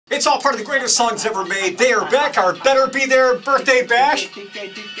It's all part of the greatest songs ever made. They are back, our Better Be There birthday bash.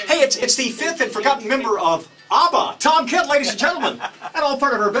 Hey, it's the fifth and forgotten member of ABBA, Tom Kent, ladies and gentlemen. And all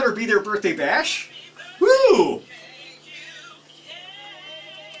part of our Better Be There birthday bash. Woo!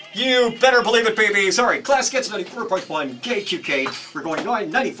 You better believe it, baby. Sorry, class gets 94.1 KQK. We're going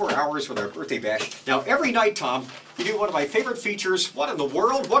 94 hours with our birthday bash. Now, every night, Tom, you do one of my favorite features. What in the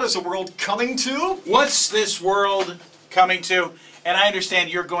world? What is the world coming to? What's this world coming to? And I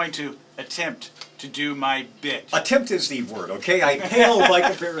understand you're going to attempt to do my bit. Attempt is the word, okay? I pale by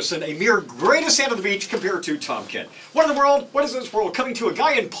comparison, a mere grain of sand on the beach compared to Tom Kent. What in the world? What is this world coming to? A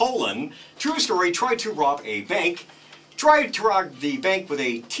guy in Poland, true story, tried to rob a bank. Tried to rob the bank with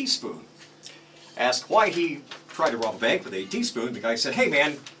a teaspoon. Asked why he tried to rob a bank with a teaspoon. The guy said, hey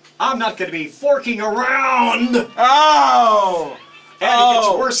man, I'm not going to be forking around. Oh! And it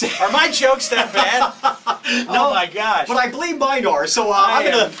gets worse. Are my jokes that bad? No, oh my gosh. But I believe mine are, so I'm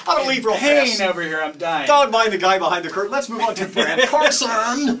gonna leave real pain fast. over here, I'm dying. Don't mind the guy behind the curtain. Let's move on to Brad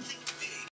Carson.